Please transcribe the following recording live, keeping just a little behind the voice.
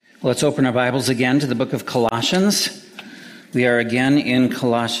Let's open our Bibles again to the book of Colossians. We are again in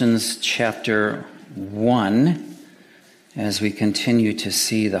Colossians chapter 1 as we continue to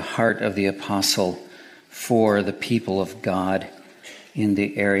see the heart of the apostle for the people of God in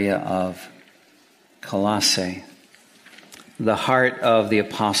the area of Colossae. The heart of the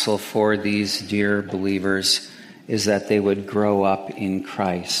apostle for these dear believers is that they would grow up in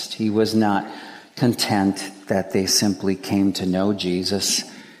Christ. He was not content that they simply came to know Jesus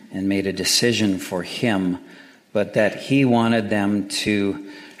and made a decision for him, but that he wanted them to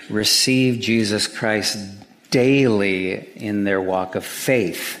receive Jesus Christ daily in their walk of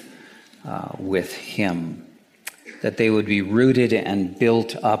faith with him. That they would be rooted and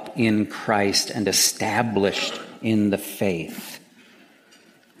built up in Christ and established in the faith.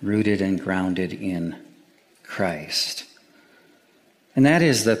 Rooted and grounded in Christ. And that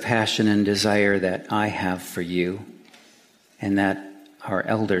is the passion and desire that I have for you, and that our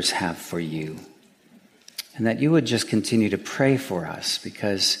elders have for you. And that you would just continue to pray for us,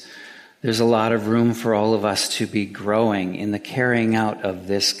 because there's a lot of room for all of us to be growing in the carrying out of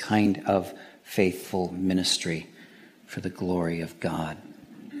this kind of faithful ministry for the glory of God.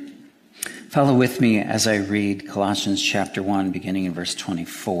 Follow with me as I read Colossians chapter 1, beginning in verse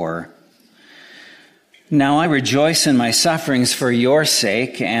 24. Now I rejoice in my sufferings for your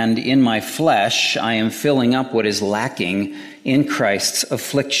sake, and in my flesh I am filling up what is lacking in Christ's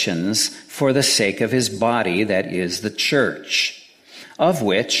afflictions for the sake of his body, that is the church, of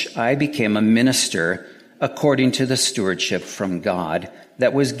which I became a minister according to the stewardship from God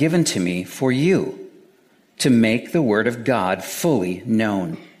that was given to me for you, to make the word of God fully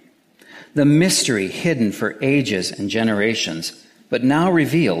known, the mystery hidden for ages and generations, but now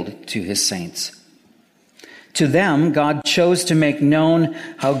revealed to his saints. To them, God chose to make known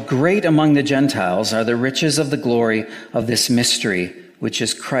how great among the Gentiles are the riches of the glory of this mystery, which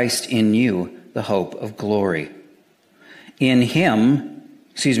is Christ in you, the hope of glory. In him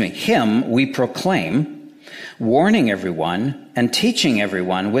we proclaim, warning everyone and teaching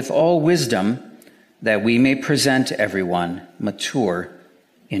everyone with all wisdom, that we may present everyone mature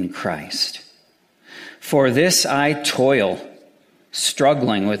in Christ. For this I toil,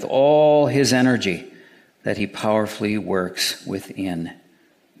 struggling with all his energy, that he powerfully works within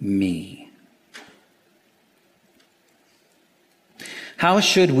me. How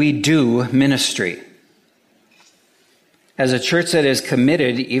should we do ministry? As a church that is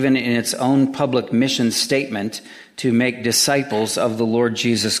committed, even in its own public mission statement, to make disciples of the Lord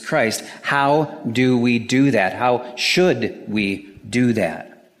Jesus Christ, how do we do that? How should we do that?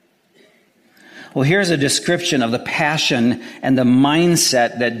 Well, here's a description of the passion and the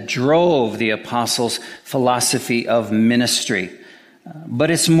mindset that drove the apostles' philosophy of ministry.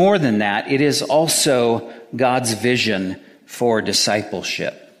 But it's more than that. It is also God's vision for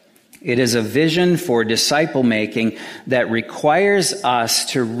discipleship. It is a vision for disciple making that requires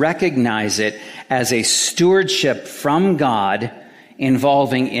us to recognize it as a stewardship from God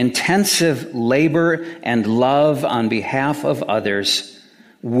involving intensive labor and love on behalf of others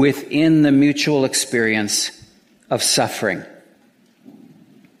within the mutual experience of suffering.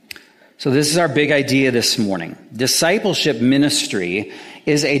 So this is our big idea this morning. Discipleship ministry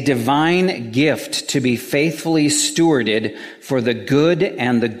is a divine gift to be faithfully stewarded for the good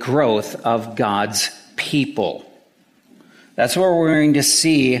and the growth of God's people. That's what we're going to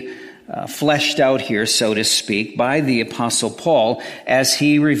see fleshed out here, so to speak, by the Apostle Paul as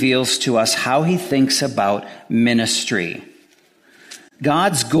he reveals to us how he thinks about ministry.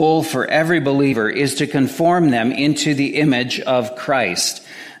 God's goal for every believer is to conform them into the image of Christ.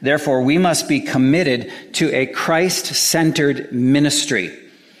 Therefore, we must be committed to a Christ-centered ministry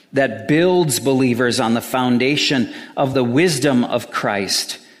that builds believers on the foundation of the wisdom of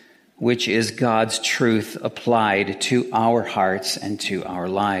Christ, which is God's truth applied to our hearts and to our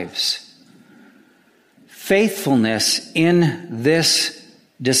lives. Faithfulness in this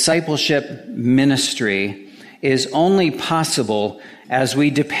discipleship ministry is only possible as we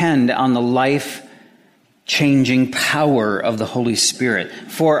depend on the life-changing power of the Holy Spirit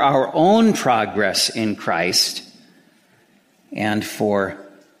for our own progress in Christ and for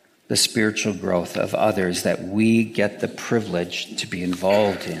the spiritual growth of others that we get the privilege to be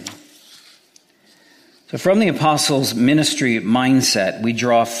involved in. So from the apostles' ministry mindset, we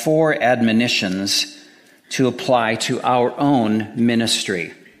draw 4 admonitions to apply to our own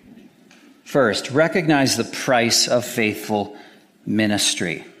ministry. First, recognize the price of faithful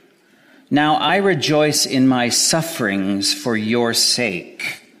ministry. Now I rejoice in my sufferings for your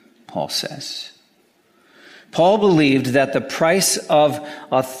sake, Paul says. Paul believed that the price of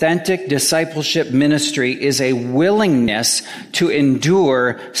authentic discipleship ministry is a willingness to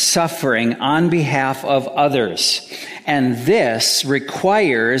endure suffering on behalf of others. And this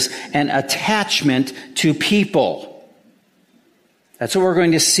requires an attachment to people. That's what we're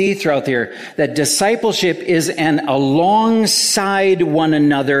going to see throughout here, that discipleship is an alongside one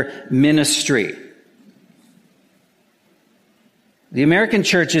another ministry. The American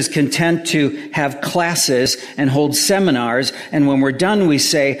church is content to have classes and hold seminars, and when we're done, we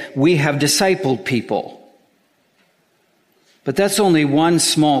say, we have discipled people. But that's only one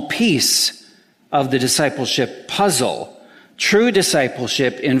small piece of the discipleship puzzle. True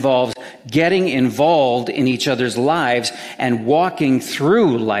discipleship involves getting involved in each other's lives and walking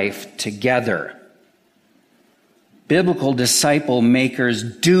through life together. Biblical disciple makers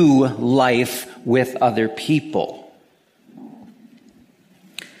do life with other people.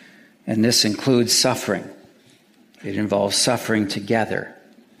 And this includes suffering. It involves suffering together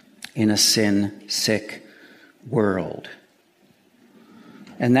in a sin-sick world.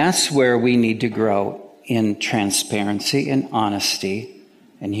 And that's where we need to grow in transparency and honesty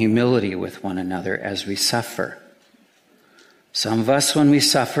and humility with one another as we suffer. Some of us, when we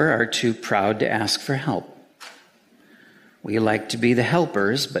suffer, are too proud to ask for help. We like to be the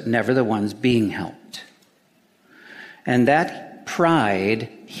helpers, but never the ones being helped. And that pride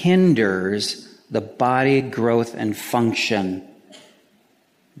hinders the body growth and function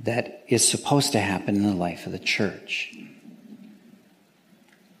that is supposed to happen in the life of the church.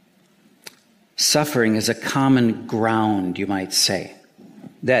 Suffering is a common ground, you might say,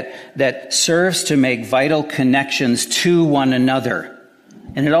 that serves to make vital connections to one another.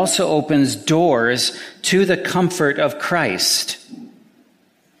 And it also opens doors to the comfort of Christ.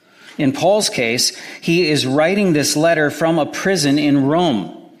 In Paul's case, he is writing this letter from a prison in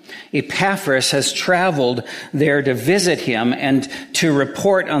Rome. Epaphras has traveled there to visit him and to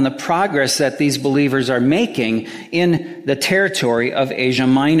report on the progress that these believers are making in the territory of Asia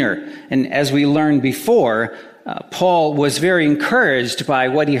Minor. And as we learned before, Paul was very encouraged by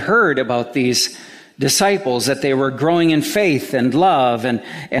what he heard about these disciples, that they were growing in faith and love and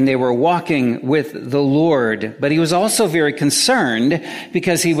they were walking with the Lord. But he was also very concerned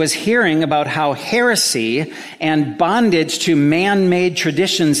because he was hearing about how heresy and bondage to man-made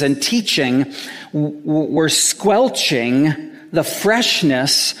traditions and teaching were squelching the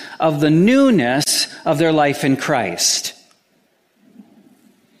freshness of the newness of their life in Christ.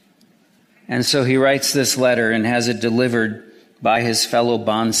 And so he writes this letter and has it delivered by his fellow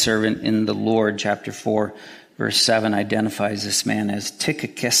bondservant in the Lord. Chapter 4, verse 7 identifies this man as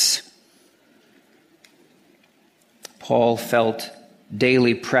Tychicus. Paul felt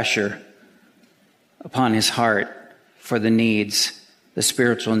daily pressure upon his heart for the needs, the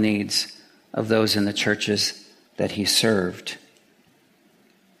spiritual needs of those in the churches that he served.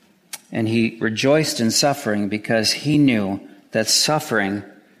 And he rejoiced in suffering because he knew that suffering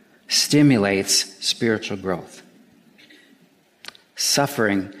stimulates spiritual growth.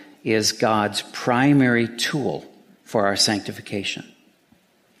 Suffering is God's primary tool for our sanctification.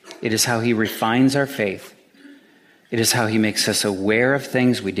 It is how he refines our faith. It is how he makes us aware of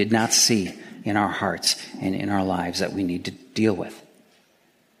things we did not see in our hearts and in our lives that we need to deal with.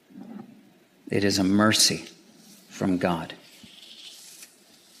 It is a mercy from God.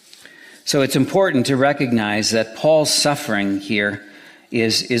 So it's important to recognize that Paul's suffering here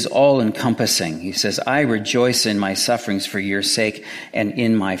is all-encompassing. He says, I rejoice in my sufferings for your sake, and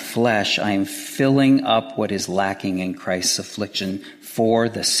in my flesh I am filling up what is lacking in Christ's affliction for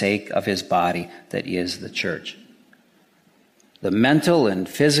the sake of his body, that is the church. The mental and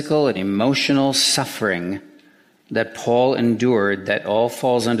physical and emotional suffering that Paul endured, that all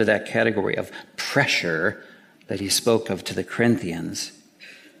falls under that category of pressure that he spoke of to the Corinthians,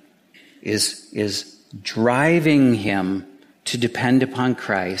 is driving him to depend upon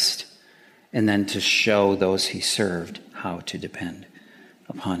Christ and then to show those he served how to depend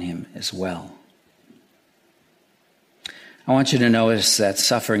upon him as well. I want you to notice that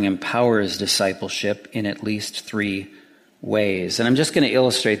suffering empowers discipleship in at least 3 ways. And I'm just going to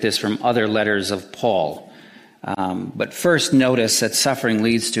illustrate this from other letters of Paul. But first, notice that suffering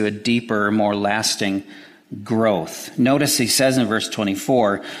leads to a deeper, more lasting growth. Notice he says in verse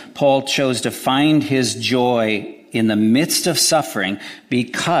 24, Paul chose to find his joy in the midst of suffering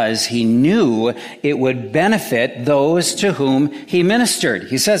because he knew it would benefit those to whom he ministered.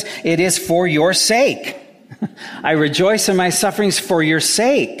 He says, it is for your sake. I rejoice in my sufferings for your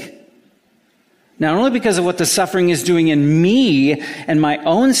sake. Not only because of what the suffering is doing in me and my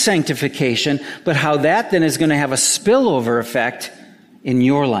own sanctification, but how that then is going to have a spillover effect in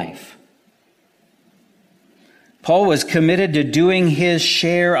your life. Paul was committed to doing his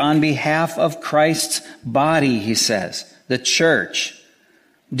share on behalf of Christ's body, he says, the church,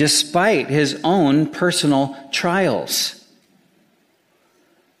 despite his own personal trials.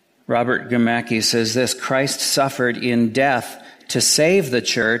 Robert Gramacki says this: Christ suffered in death to save the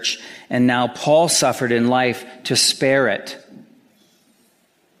church, and now Paul suffered in life to spare it.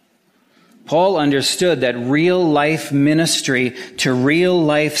 Paul understood that real life ministry to real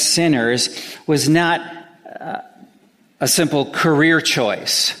life sinners was not a simple career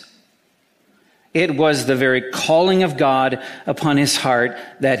choice. It was the very calling of God upon his heart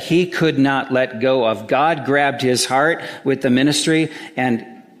that he could not let go of. God grabbed his heart with the ministry, and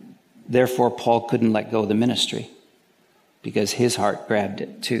therefore Paul couldn't let go of the ministry because his heart grabbed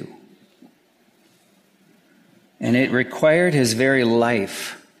it too. And it required his very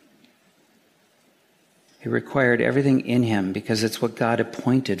life. It required everything in him because it's what God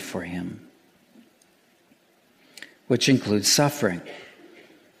appointed for him, which includes suffering.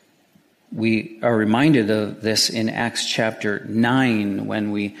 We are reminded of this in Acts chapter 9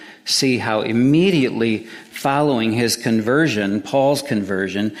 when we see how immediately following his conversion, Paul's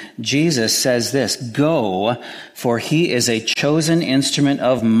conversion, Jesus says this: "Go, for he is a chosen instrument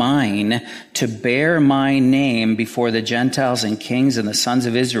of mine to bear my name before the Gentiles and kings and the sons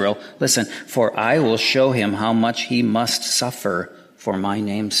of Israel. Listen, for I will show him how much he must suffer for my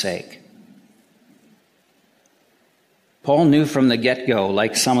name's sake." Paul knew from the get-go,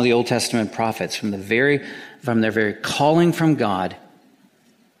 like some of the Old Testament prophets, from their very calling from God,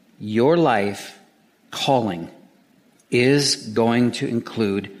 your life calling is going to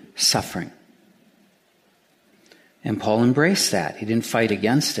include suffering. And Paul embraced that. He didn't fight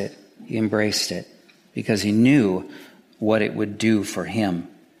against it. He embraced it because he knew what it would do for him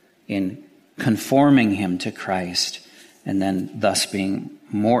in conforming him to Christ and then thus being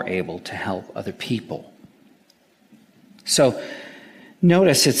more able to help other people. So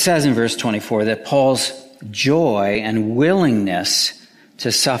notice it says in verse 24 that Paul's joy and willingness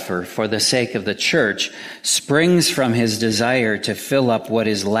to suffer for the sake of the church springs from his desire to fill up what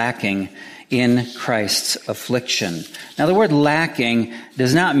is lacking in Christ's affliction. Now, the word lacking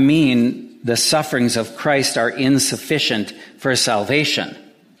does not mean the sufferings of Christ are insufficient for salvation.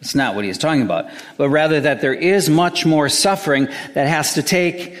 That's not what he is talking about. But rather that there is much more suffering that has to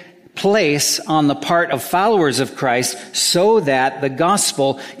take place on the part of followers of Christ so that the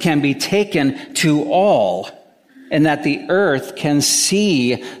gospel can be taken to all and that the earth can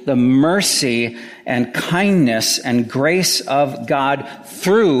see the mercy and kindness and grace of God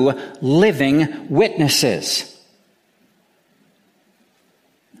through living witnesses.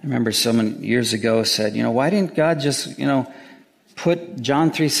 I remember someone years ago said, why didn't God just, put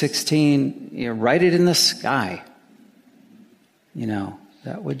John 3:16, write it in the sky?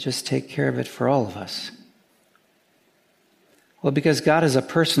 That would just take care of it for all of us. Well, because God is a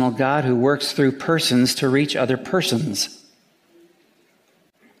personal God who works through persons to reach other persons.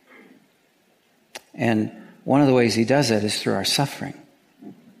 And one of the ways he does that is through our suffering,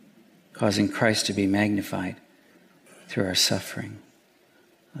 causing Christ to be magnified through our suffering.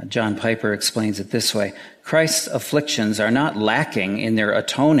 John Piper explains it this way: Christ's afflictions are not lacking in their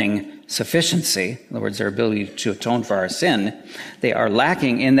atoning sufficiency, in other words, their ability to atone for our sin. They are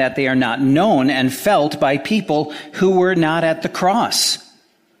lacking in that they are not known and felt by people who were not at the cross.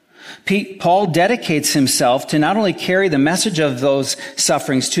 Paul dedicates himself to not only carry the message of those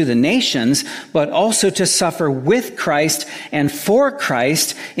sufferings to the nations, but also to suffer with Christ and for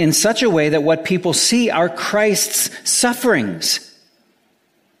Christ in such a way that what people see are Christ's sufferings.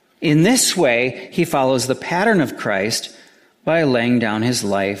 In this way, he follows the pattern of Christ by laying down his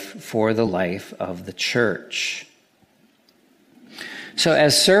life for the life of the church. So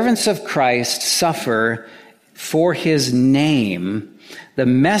as servants of Christ suffer for his name, the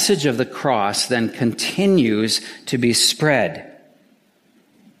message of the cross then continues to be spread.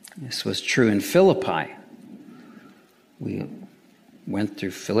 This was true in Philippi. We went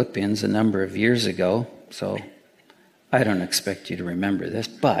through Philippians a number of years ago, so I don't expect you to remember this,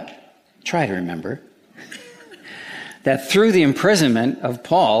 but try to remember that through the imprisonment of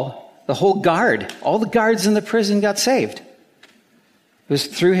Paul, the whole guard, all the guards in the prison got saved. It was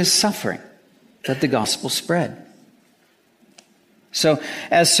through his suffering that the gospel spread. So,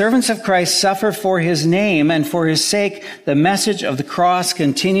 as servants of Christ suffer for his name and for his sake, the message of the cross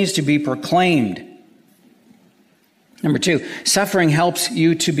continues to be proclaimed. Number 2, suffering helps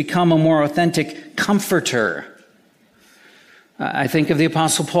you to become a more authentic comforter. I think of the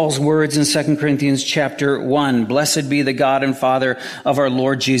Apostle Paul's words in 2 Corinthians chapter 1. Blessed be the God and Father of our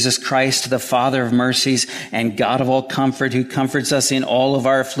Lord Jesus Christ, the Father of mercies and God of all comfort, who comforts us in all of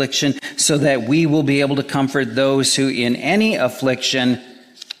our affliction, so that we will be able to comfort those who are in any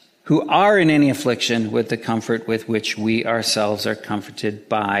affliction with the comfort with which we ourselves are comforted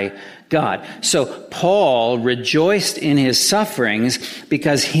by God. So Paul rejoiced in his sufferings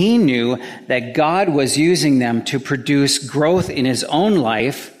because he knew that God was using them to produce growth in his own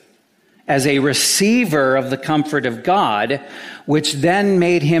life as a receiver of the comfort of God, which then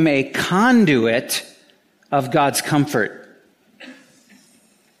made him a conduit of God's comfort.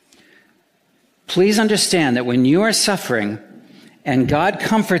 Please understand that when you are suffering and God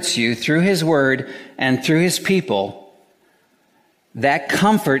comforts you through his word and through his people, that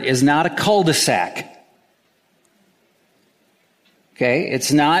comfort is not a cul-de-sac. Okay?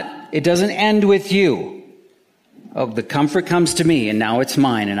 It doesn't end with you. Oh, the comfort comes to me and now it's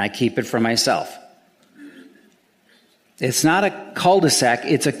mine and I keep it for myself. It's not a cul-de-sac,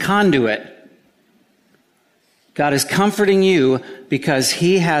 it's a conduit. God is comforting you because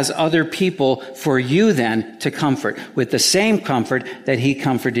he has other people for you then to comfort with the same comfort that he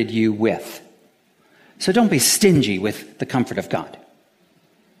comforted you with. So don't be stingy with the comfort of God.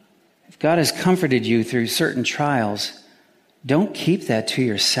 If God has comforted you through certain trials, don't keep that to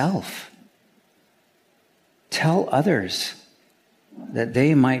yourself. Tell others that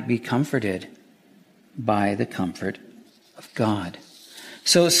they might be comforted by the comfort of God.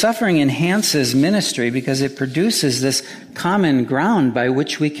 So suffering enhances ministry because it produces this common ground by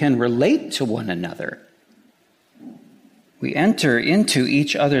which we can relate to one another. We enter into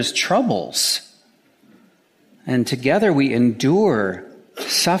each other's troubles, and together we endure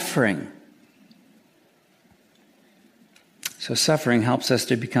suffering. So suffering helps us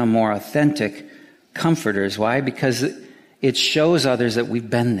to become more authentic comforters. Why? Because it shows others that we've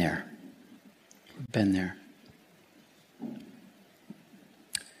been there. We've been there.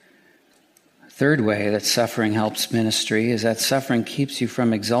 Third way that suffering helps ministry is that suffering keeps you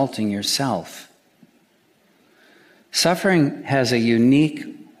from exalting yourself. Suffering has a unique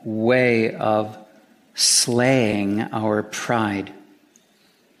way of slaying our pride.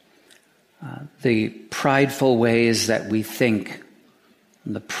 The prideful ways that we think,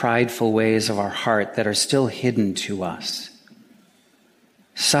 the prideful ways of our heart that are still hidden to us.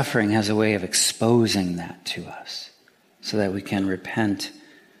 Suffering has a way of exposing that to us so that we can repent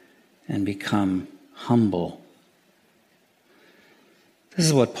and become humble. This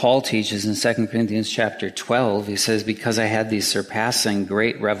is what Paul teaches in 2 Corinthians chapter 12. He says, because I had these surpassing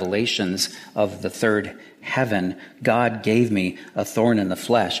great revelations of the third heaven, God gave me a thorn in the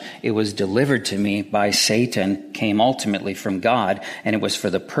flesh. It was delivered to me by Satan, came ultimately from God, and it was for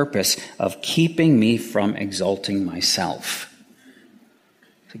the purpose of keeping me from exalting myself.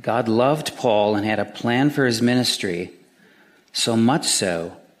 So God loved Paul and had a plan for his ministry, so much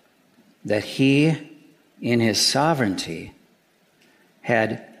so that he, in his sovereignty,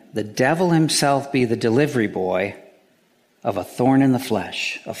 had the devil himself be the delivery boy of a thorn in the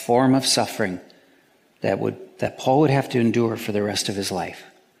flesh, a form of suffering that Paul would have to endure for the rest of his life.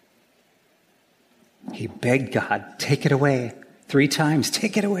 He begged God, take it away 3 times.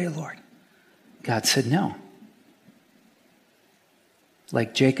 Take it away, Lord. God said no.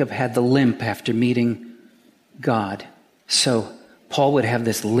 Like Jacob had the limp after meeting God, so Paul would have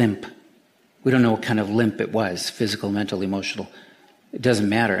this limp. We don't know what kind of limp it was, physical, mental, emotional. It doesn't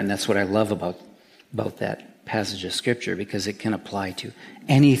matter, and that's what I love about that passage of Scripture, because it can apply to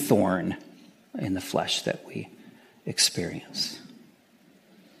any thorn in the flesh that we experience.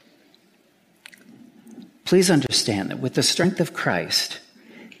 Please understand that with the strength of Christ,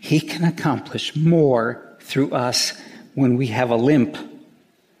 he can accomplish more through us when we have a limp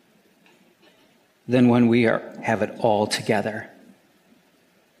than when we have it all together.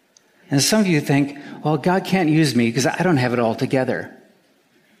 And some of you think, well, God can't use me because I don't have it all together.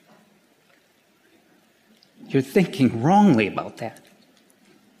 You're thinking wrongly about that.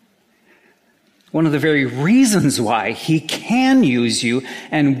 One of the very reasons why he can use you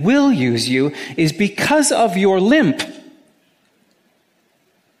and will use you is because of your limp.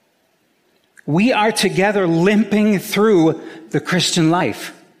 We are together limping through the Christian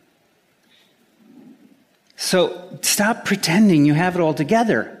life. So stop pretending you have it all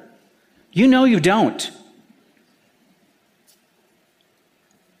together. You know you don't.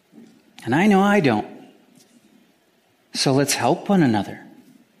 And I know I don't. So let's help one another.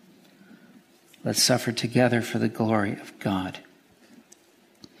 Let's suffer together for the glory of God.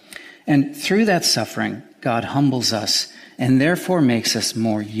 And through that suffering, God humbles us and therefore makes us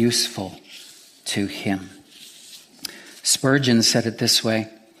more useful to him. Spurgeon said it this way: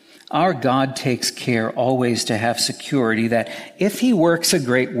 "Our God takes care always to have security that if he works a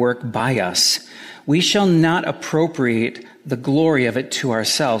great work by us, we shall not appropriate the glory of it to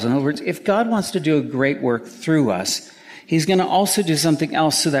ourselves." In other words, if God wants to do a great work through us, he's going to also do something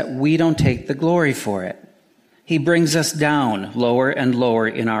else so that we don't take the glory for it. He brings us down lower and lower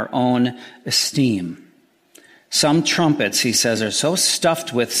in our own esteem. Some trumpets, he says, are so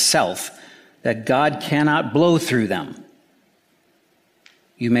stuffed with self that God cannot blow through them.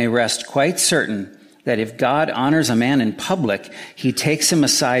 You may rest quite certain that if God honors a man in public, he takes him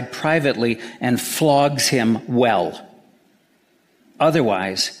aside privately and flogs him well.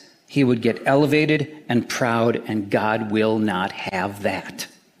 Otherwise, he would get elevated and proud, and God will not have that.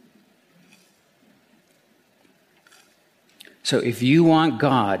 So if you want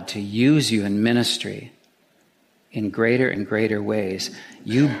God to use you in ministry in greater and greater ways,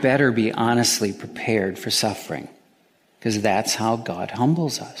 you better be honestly prepared for suffering, because that's how God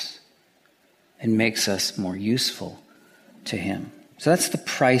humbles us and makes us more useful to him. So that's the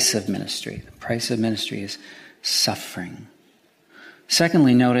price of ministry. The price of ministry is suffering.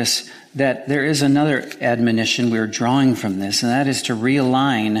 Secondly, notice that there is another admonition we're drawing from this, and that is to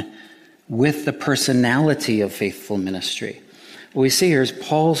realign with the personality of faithful ministry. What we see here is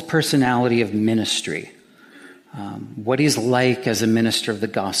Paul's personality of ministry, what he's like as a minister of the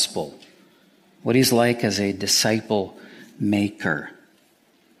gospel, what he's like as a disciple maker.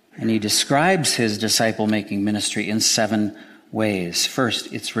 And he describes his disciple-making ministry in 7 ways.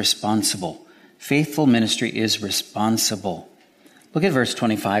 First, it's responsible. Faithful ministry is responsible. Look at verse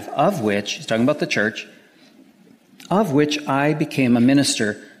 25, of which, he's talking about the church, of which I became a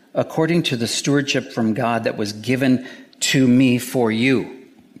minister according to the stewardship from God that was given to me for you.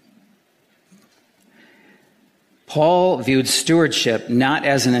 Paul viewed stewardship not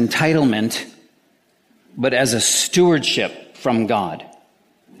as an entitlement, but as a stewardship from God,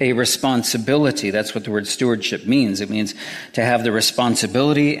 a responsibility. That's what the word stewardship means. It means to have the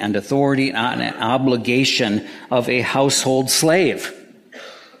responsibility and authority and an obligation of a household slave.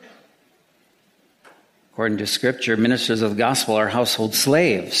 According to Scripture, ministers of the gospel are household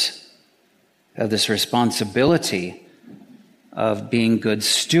slaves, have this responsibility of being good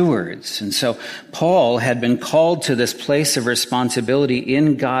stewards. And so Paul had been called to this place of responsibility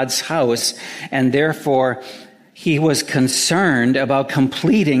in God's house, and therefore he was concerned about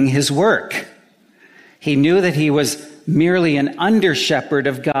completing his work. He knew that he was merely an under-shepherd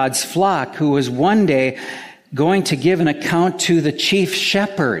of God's flock who was one day going to give an account to the chief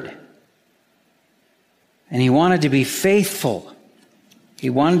shepherd. And he wanted to be faithful. He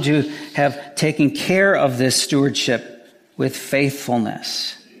wanted to have taken care of this stewardship with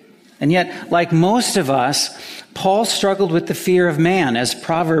faithfulness. And yet, like most of us, Paul struggled with the fear of man, as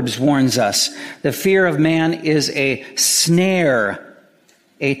Proverbs warns us. The fear of man is a snare,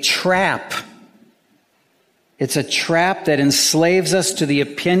 a trap. It's a trap that enslaves us to the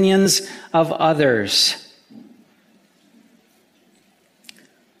opinions of others.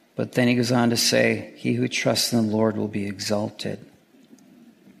 But then he goes on to say, he who trusts in the Lord will be exalted.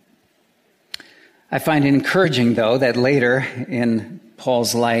 I find it encouraging, though, that later in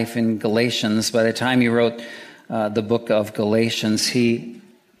Paul's life in Galatians, by the time he wrote the book of Galatians, he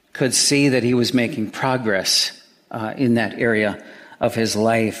could see that he was making progress in that area of his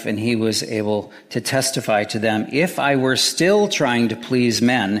life, and he was able to testify to them, if I were still trying to please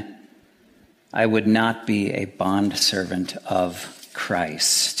men, I would not be a bondservant of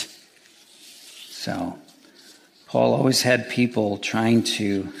Christ. So, Paul always had people trying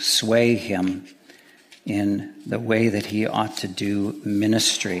to sway him in the way that he ought to do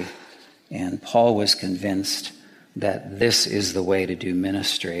ministry. And Paul was convinced that this is the way to do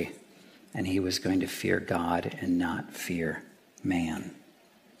ministry, and he was going to fear God and not fear man.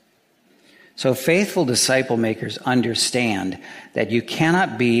 So faithful disciple makers understand that you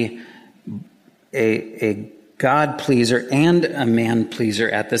cannot be a God pleaser and a man pleaser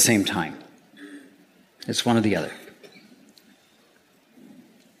at the same time. It's one or the other.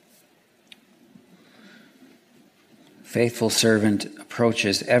 Faithful servant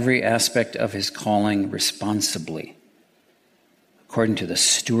approaches every aspect of his calling responsibly, according to the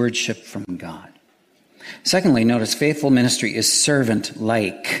stewardship from God. Secondly, notice faithful ministry is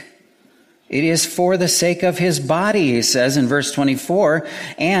servant-like. It is for the sake of his body, he says in verse 24.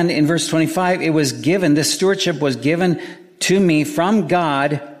 And in verse 25, it was given, this stewardship was given to me from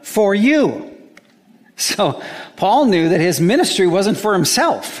God for you. So Paul knew that his ministry wasn't for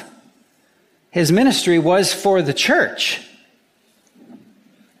himself. His ministry was for the church.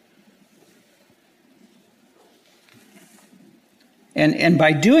 And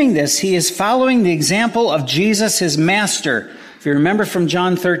by doing this, he is following the example of Jesus, his master. If you remember from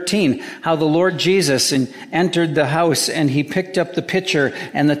John 13, how the Lord Jesus entered the house and he picked up the pitcher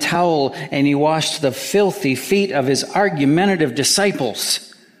and the towel and he washed the filthy feet of his argumentative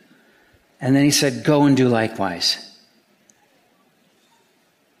disciples. And then he said, go and do likewise.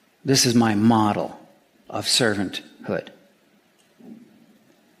 This is my model of servanthood.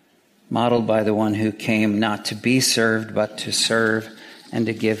 Modeled by the one who came not to be served, but to serve and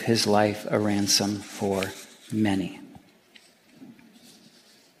to give his life a ransom for many.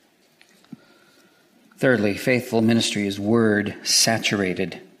 Thirdly, faithful ministry is word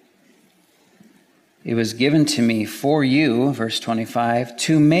saturated. It was given to me for you, verse 25,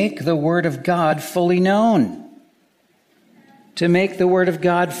 to make the word of God fully known. To make the word of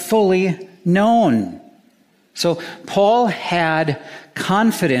God fully known. So Paul had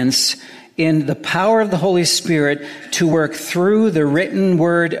confidence in the power of the Holy Spirit to work through the written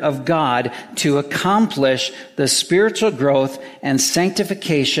word of God to accomplish the spiritual growth and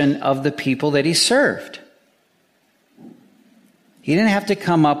sanctification of the people that he served. He didn't have to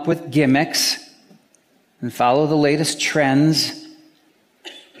come up with gimmicks and follow the latest trends.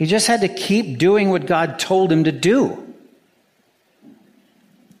 He just had to keep doing what God told him to do.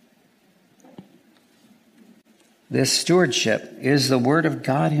 This stewardship is the word of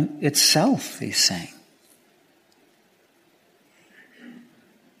God itself, he's saying.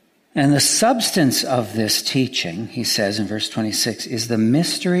 And the substance of this teaching, he says in verse 26, is the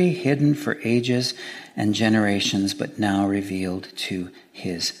mystery hidden for ages and generations, but now revealed to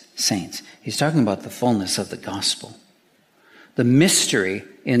his saints. He's talking about the fullness of the gospel. The mystery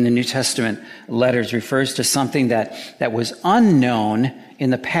in the New Testament letters refers to something that was unknown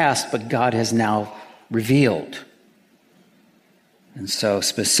in the past, but God has now revealed. And so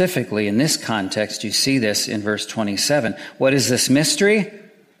specifically in this context, you see this in verse 27. What is this mystery?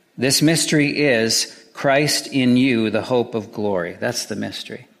 This mystery is Christ in you, the hope of glory. That's the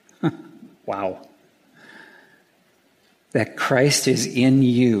mystery. Wow. That Christ is in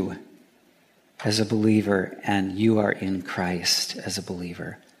you as a believer and you are in Christ as a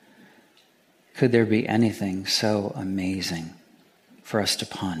believer. Could there be anything so amazing for us to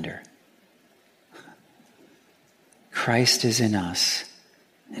ponder? Christ is in us,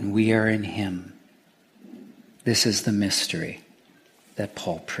 and we are in him. This is the mystery that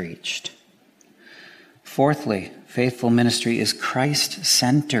Paul preached. Fourthly, faithful ministry is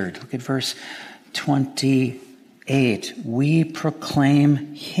Christ-centered. Look at verse 28. We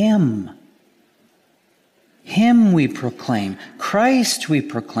proclaim him. Him we proclaim. Christ we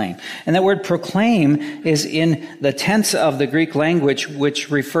proclaim. And that word proclaim is in the tense of the Greek language,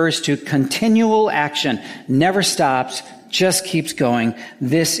 which refers to continual action. Never stops, just keeps going.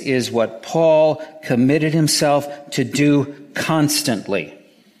 This is what Paul committed himself to do constantly.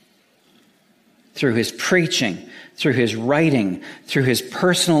 Through his preaching, through his writing, through his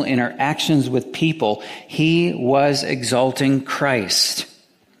personal interactions with people, he was exalting Christ.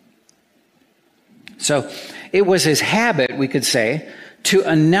 So it was his habit, we could say, to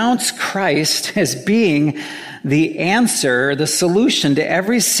announce Christ as being the answer, the solution to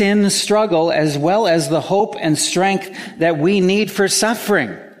every sin struggle, as well as the hope and strength that we need for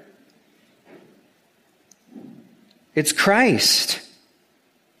suffering. It's Christ.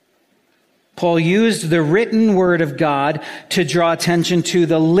 Paul used the written word of God to draw attention to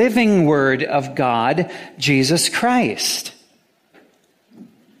the living word of God, Jesus Christ.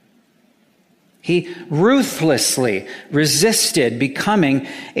 He ruthlessly resisted becoming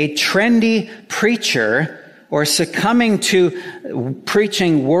a trendy preacher or succumbing to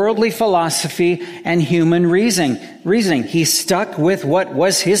preaching worldly philosophy and human reasoning. He stuck with what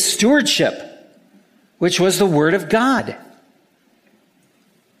was his stewardship, which was the Word of God.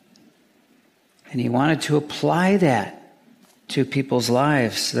 And he wanted to apply that to people's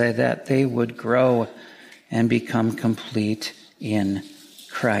lives so that they would grow and become complete in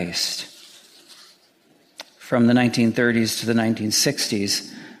Christ. From the 1930s to the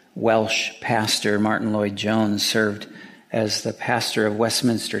 1960s, Welsh pastor Martin Lloyd-Jones served as the pastor of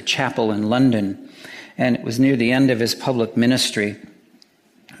Westminster Chapel in London. And it was near the end of his public ministry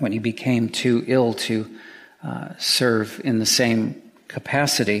when he became too ill to serve in the same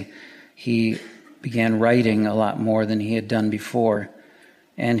capacity. He began writing a lot more than he had done before.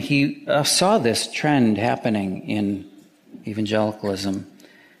 And he saw this trend happening in evangelicalism.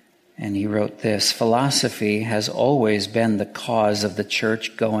 And he wrote this: philosophy has always been the cause of the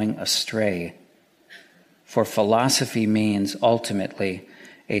church going astray. For philosophy means ultimately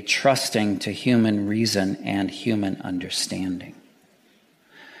a trusting to human reason and human understanding.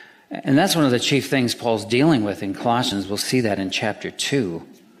 And that's one of the chief things Paul's dealing with in Colossians. We'll see that in chapter 2.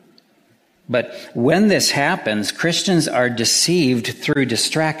 But when this happens, Christians are deceived through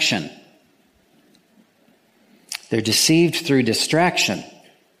distraction. They're deceived through distraction.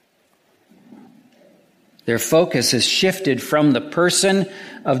 Their focus is shifted from the person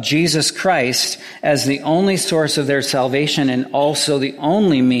of Jesus Christ as the only source of their salvation and also the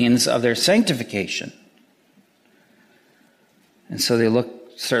only means of their sanctification. And so they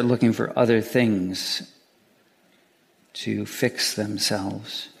start looking for other things to fix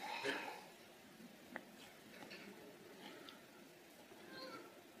themselves.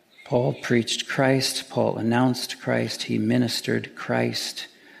 Paul preached Christ. Paul announced Christ. He ministered Christ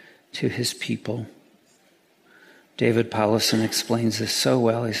to his people. David Paulison explains this so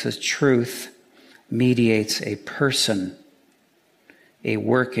well. He says, truth mediates a person, a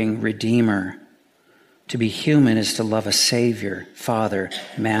working Redeemer. To be human is to love a Savior, Father,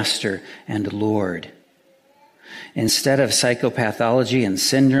 Master, and Lord. Instead of psychopathology and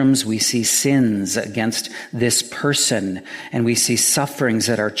syndromes, we see sins against this person, and we see sufferings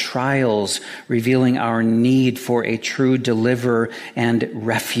that are trials, revealing our need for a true deliverer and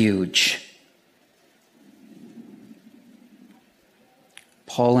refuge.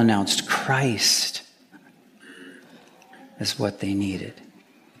 Paul announced Christ as what they needed.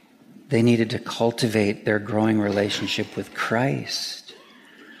 They needed to cultivate their growing relationship with Christ.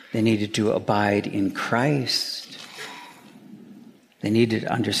 They needed to abide in Christ. They needed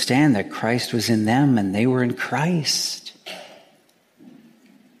to understand that Christ was in them and they were in Christ.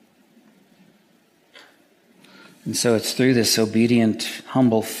 And so it's through this obedient,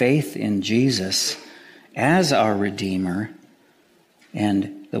 humble faith in Jesus as our Redeemer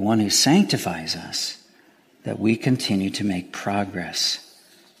and the one who sanctifies us that we continue to make progress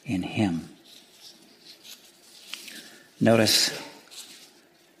in Him. Notice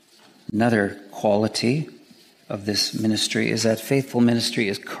another quality of this ministry is that faithful ministry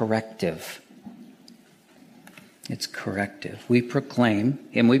is corrective. It's corrective. We proclaim,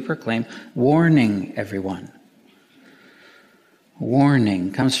 warning everyone.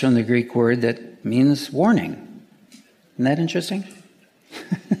 Warning comes from the Greek word that means warning. Isn't that interesting?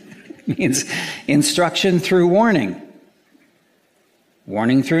 It means instruction through warning.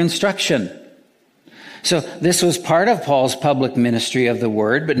 Warning through instruction. So this was part of Paul's public ministry of the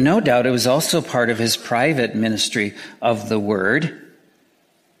word, but no doubt it was also part of his private ministry of the word.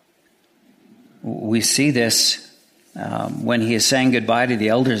 We see this when he is saying goodbye to the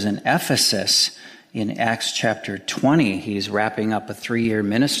elders in Ephesus in Acts chapter 20. He's wrapping up a 3-year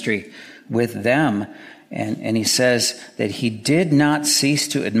ministry with them, and he says that he did not cease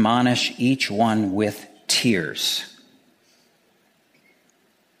to admonish each one with tears.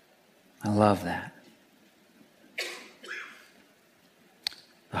 I love that.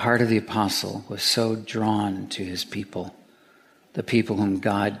 The heart of the apostle was so drawn to his people, the people whom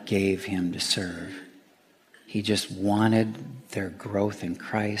God gave him to serve. He just wanted their growth in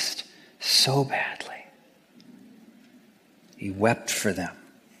Christ so badly. He wept for them.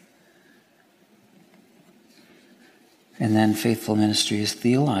 And then faithful ministry is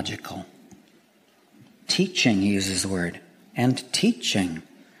theological. Teaching, he uses the word, and teaching.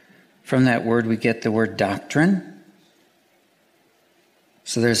 From that word we get the word doctrine.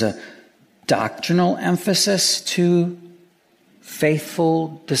 So there's a doctrinal emphasis to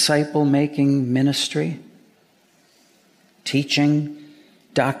faithful disciple-making ministry. Teaching,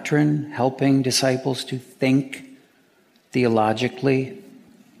 doctrine, helping disciples to think theologically.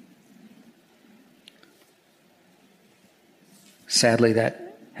 Sadly,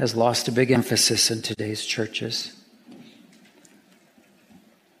 that has lost a big emphasis in today's churches.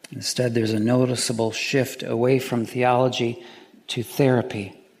 Instead, there's a noticeable shift away from theology to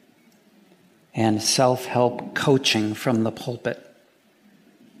therapy and self-help coaching from the pulpit.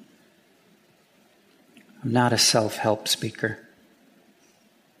 I'm not a self-help speaker.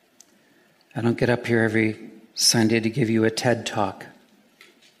 I don't get up here every Sunday to give you a TED Talk,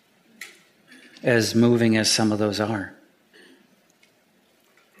 as moving as some of those are.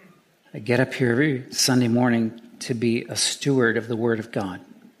 I get up here every Sunday morning to be a steward of the Word of God,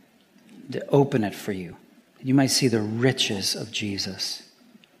 to open it for you. You might see the riches of Jesus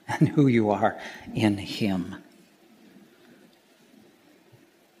and who you are in Him.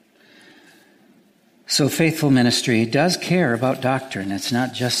 So faithful ministry does care about doctrine. It's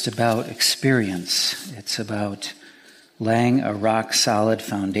not just about experience. It's about laying a rock-solid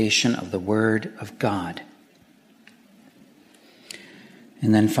foundation of the Word of God.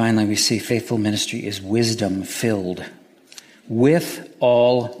 And then finally we see faithful ministry is wisdom-filled. With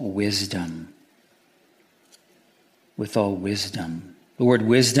all wisdom. With all wisdom. The word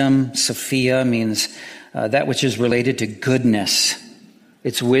wisdom, Sophia, means that which is related to goodness.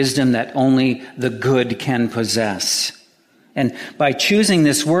 It's wisdom that only the good can possess. And by choosing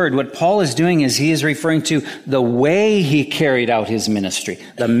this word, what Paul is doing is he is referring to the way he carried out his ministry,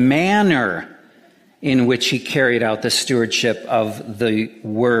 the manner in which he carried out the stewardship of the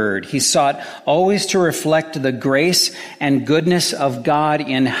word. He sought always to reflect the grace and goodness of God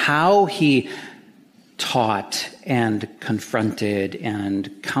in how he taught and confronted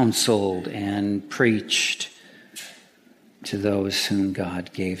and counseled and preached to those whom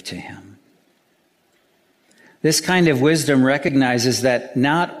God gave to him. This kind of wisdom recognizes that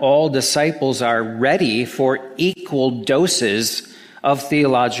not all disciples are ready for equal doses of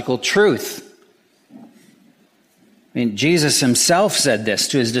theological truth. I mean, Jesus himself said this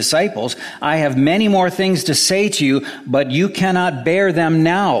to his disciples, "I have many more things to say to you, but you cannot bear them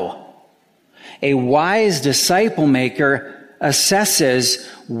now." A wise disciple maker assesses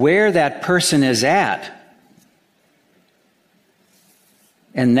where that person is at.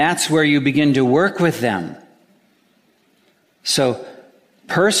 And that's where you begin to work with them. So,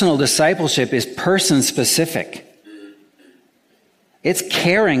 personal discipleship is person-specific. It's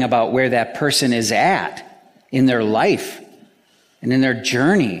caring about where that person is at in their life and in their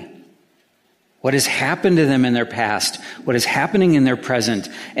journey. What has happened to them in their past, what is happening in their present,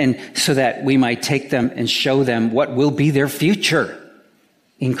 and so that we might take them and show them what will be their future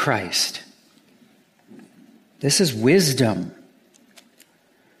in Christ. This is wisdom.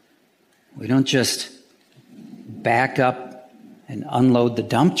 We don't just back up and unload the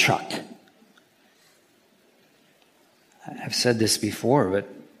dump truck. I've said this before, but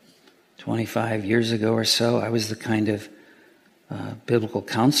 25 years ago or so, I was the kind of biblical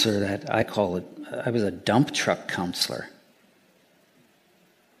counselor that I call it. I was a dump truck counselor.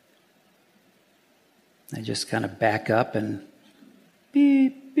 I just kind of back up and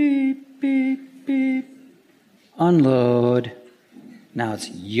beep, beep, beep, beep, unload. Now it's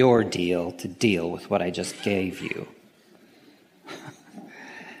your deal to deal with what I just gave you.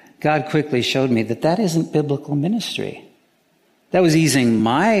 God quickly showed me that that isn't biblical ministry. That was easing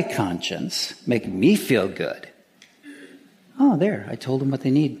my conscience, making me feel good. Oh, there, I told them what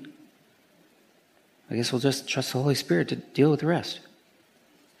they need. I guess we'll just trust the Holy Spirit to deal with the rest.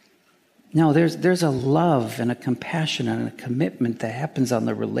 No, there's a love and a compassion and a commitment that happens on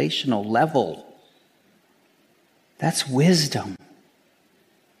the relational level. That's wisdom.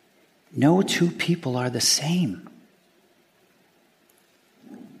 No two people are the same.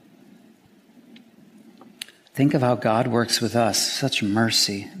 Think of how God works with us, such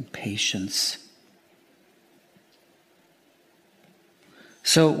mercy and patience.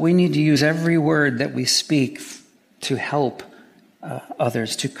 So we need to use every word that we speak to help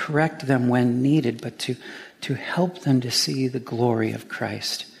others, to correct them when needed, but to help them to see the glory of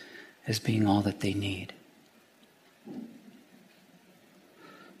Christ as being all that they need.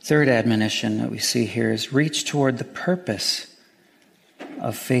 Third admonition that we see here is reach toward the purpose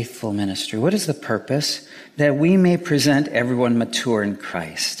of faithful ministry. What is the purpose? That we may present everyone mature in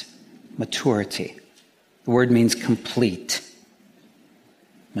Christ. Maturity. The word means complete.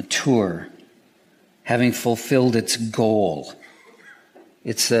 Mature. Having fulfilled its goal.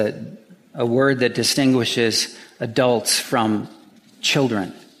 It's a word that distinguishes adults from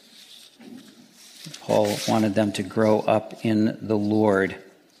children. Paul wanted them to grow up in the Lord.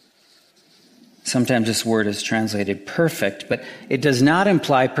 Sometimes this word is translated perfect, but it does not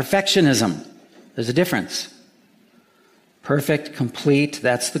imply perfectionism. There's a difference. Perfect, complete,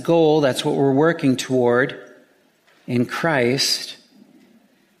 that's the goal. That's what we're working toward in Christ.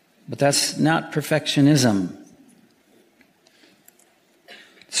 But that's not perfectionism.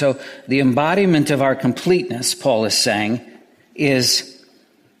 So the embodiment of our completeness, Paul is saying, is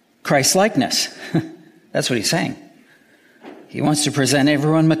Christ-likeness. That's what he's saying. He wants to present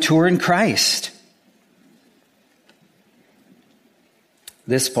everyone mature in Christ.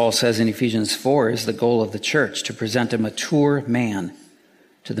 This, Paul says in Ephesians 4, is the goal of the church, to present a mature man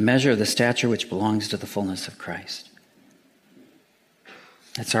to the measure of the stature which belongs to the fullness of Christ.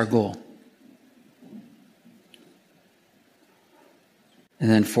 That's our goal. And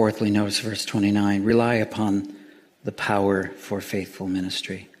then fourthly, notice verse 29, rely upon the power for faithful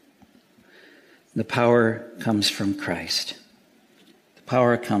ministry. The power comes from Christ. The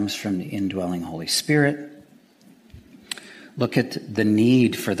power comes from the indwelling Holy Spirit. Look at the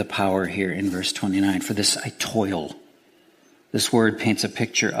need for the power here in verse 29. For this I toil. This word paints a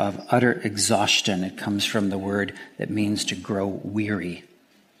picture of utter exhaustion. It comes from the word that means to grow weary.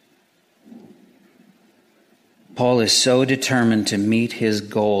 Paul is so determined to meet his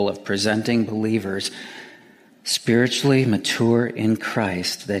goal of presenting believers spiritually mature in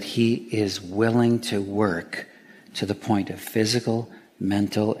Christ that he is willing to work to the point of physical,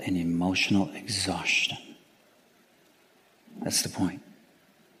 mental, and emotional exhaustion. That's the point.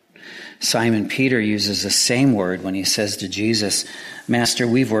 Simon Peter uses the same word when he says to Jesus, "Master,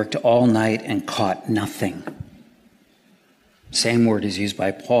 we've worked all night and caught nothing." Same word is used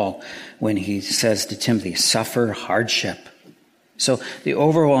by Paul when he says to Timothy, "Suffer hardship." So the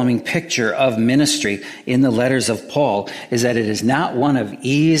overwhelming picture of ministry in the letters of Paul is that it is not one of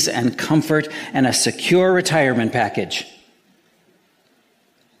ease and comfort and a secure retirement package.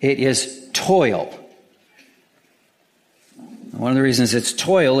 It is toil. One of the reasons it's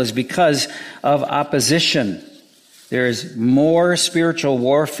toil is because of opposition. There is more spiritual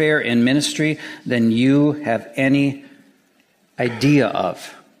warfare in ministry than you have any idea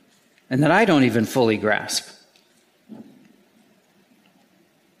of, and that I don't even fully grasp.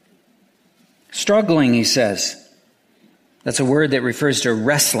 Struggling, he says. That's a word that refers to a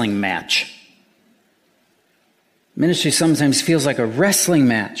wrestling match. Ministry sometimes feels like a wrestling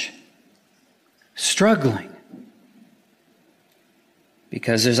match. Struggling.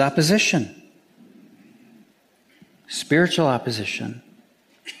 Because there's opposition. Spiritual opposition.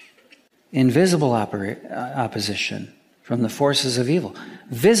 Invisible opposition from the forces of evil.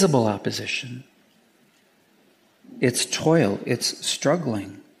 Visible opposition. It's toil. It's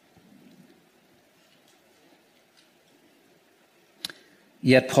struggling.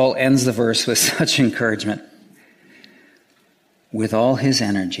 Yet Paul ends the verse with such encouragement. With all his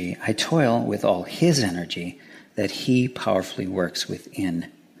energy, I toil with all his energy that he powerfully works within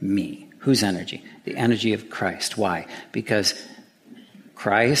me. Whose energy? The energy of Christ. Why? Because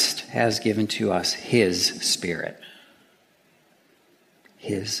Christ has given to us his Spirit.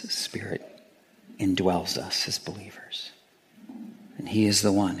 His Spirit indwells us as believers. And he is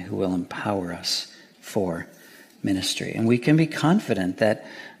the one who will empower us for ministry. And we can be confident that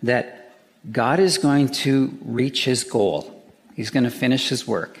God is going to reach his goal. He's going to finish his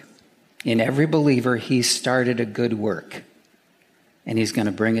work. In every believer, he started a good work. And he's going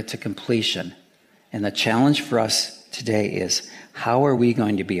to bring it to completion. And the challenge for us today is, how are we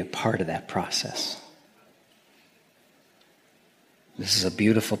going to be a part of that process? This is a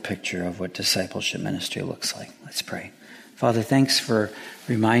beautiful picture of what discipleship ministry looks like. Let's pray. Father, thanks for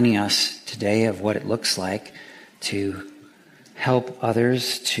reminding us today of what it looks like to help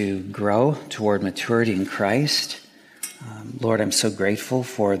others to grow toward maturity in Christ. Lord, I'm so grateful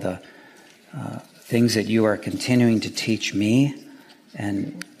for the things that you are continuing to teach me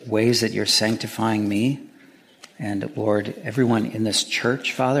and ways that you're sanctifying me. And Lord, everyone in this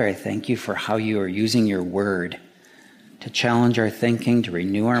church, Father, I thank you for how you are using your word to challenge our thinking, to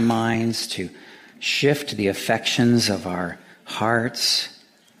renew our minds, to shift the affections of our hearts,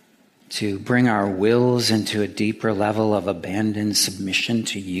 to bring our wills into a deeper level of abandoned submission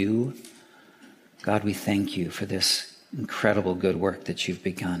to you. God, we thank you for this incredible good work that you've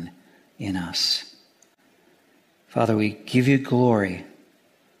begun in us. Father, we give you glory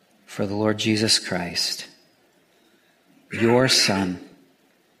for the Lord Jesus Christ, your Son,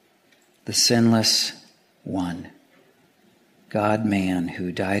 the sinless one, God-man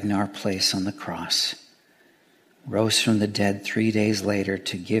who died in our place on the cross, rose from the dead 3 days later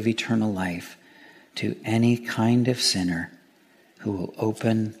to give eternal life to any kind of sinner who will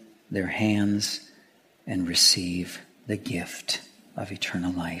open their hands and receive the gift of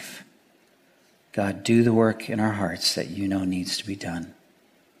eternal life. God, do the work in our hearts that you know needs to be done.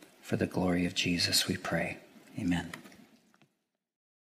 For the glory of Jesus, we pray. Amen.